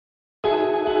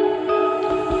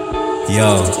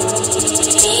Yo.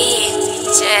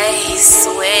 DJ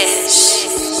Swish.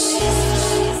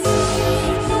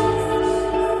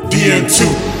 DN2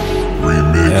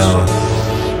 Remix. Yo.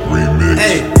 Remix.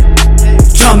 Hey,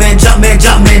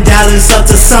 Jumpman, Dallas up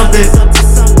to something.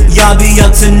 Y'all be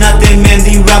up to nothing, man.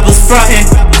 These rappers frontin'.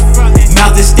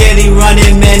 Mouth is steady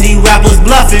running, man. These rappers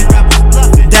bluffing.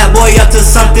 That boy up to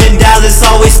something, Dallas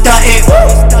always stuntin'.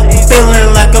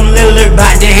 Feeling like I'm Lillard,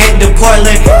 bout to head to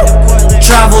Portland.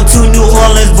 Travel to New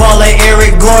Orleans, ball like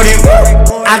Eric Gordon.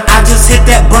 I just hit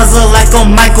that buzzer like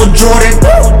I'm Michael Jordan.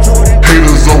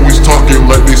 Haters always talking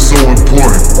like they so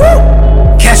important.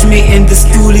 Catch me in the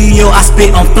studio, I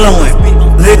spit, I'm flowing.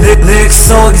 Lyrics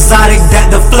so exotic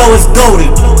that the flow is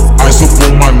golden. Ice up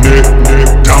on my neck,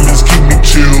 diamonds keep me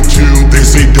chill. They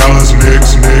say Dallas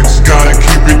next, gotta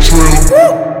keep it true.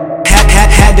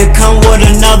 Had to come with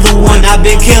another one. I've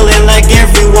been killing like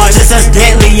everyone, just as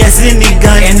deadly as any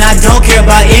gun. And I don't care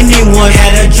about anyone.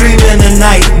 Had a dream and a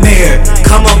nightmare.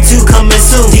 Come up 2, coming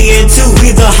soon. DN2,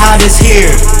 we the hottest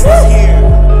here.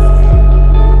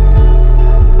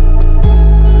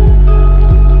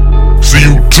 See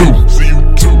you too.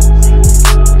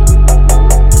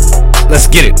 Let's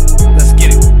get it.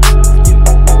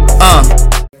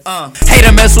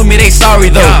 Hater mess with me, they sorry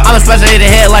though. I'ma smash it in the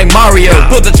head like Mario.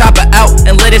 Put the chopper out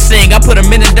and let it sing. I put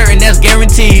him in the dirt and that's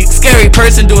guaranteed. Scary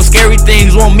person doing scary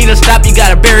things. Want me to stop, you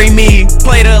gotta bury me.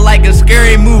 Played her like a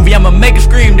scary movie. I'ma make it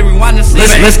scream, then rewind the scene.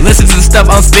 Listen to the stuff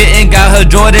I'm spitting. Got her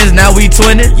Jordans, now we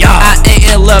twinning. I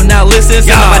ain't in love, now listen.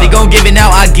 Somebody gon' give it,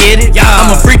 now I get it.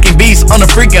 I'm a freaking beast on a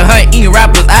freaking hunt. Eating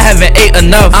rappers, I haven't ate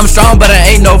enough. I'm strong, but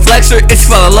I ain't no flexor. It's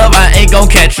full of love, I ain't gon'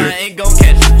 catch her.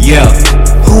 Yeah,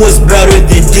 who is better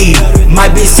than D?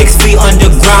 Might be 6 feet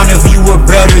underground if you were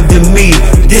better than me.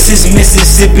 This is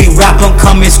Mississippi rap, I'm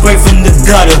coming straight from the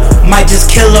gutter. Might just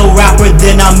kill a rapper,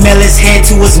 then I mail his head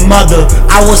to his mother.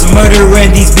 I was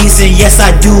murdering these beats and yes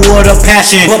I do with a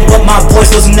passion. But my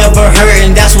voice was never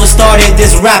hurting, that's what started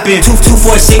this rapping. 2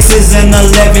 4 6s and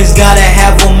 11s, gotta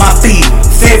have on my feet.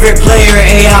 Favorite player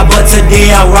AI, but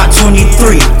today I rock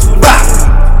 23. Rock.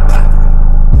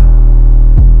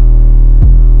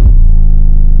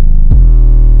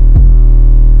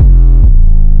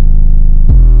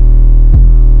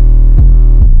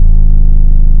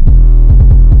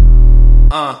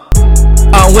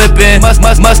 I'm whipping,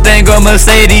 Mustang or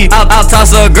Mercedes. I'll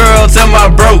toss a girl till my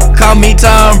broke. Call me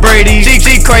Tom Brady.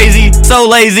 She crazy, so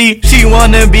lazy. She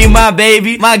wanna be my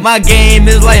baby. My game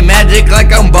is like magic,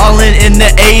 like I'm ballin' in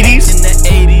the 80s.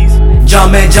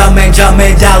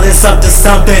 Jumpman, Dallas up to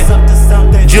something.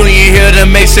 Junior here to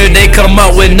make sure they come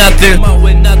up with nothing.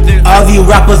 All you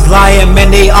rappers lying,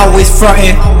 man, they always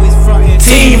frontin'.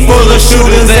 Team full of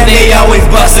shooters and they always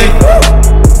bustin'.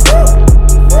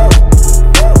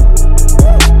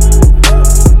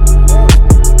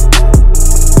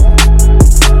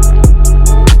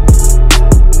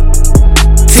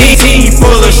 Team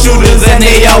full of shooters and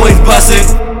they always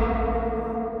bustin'.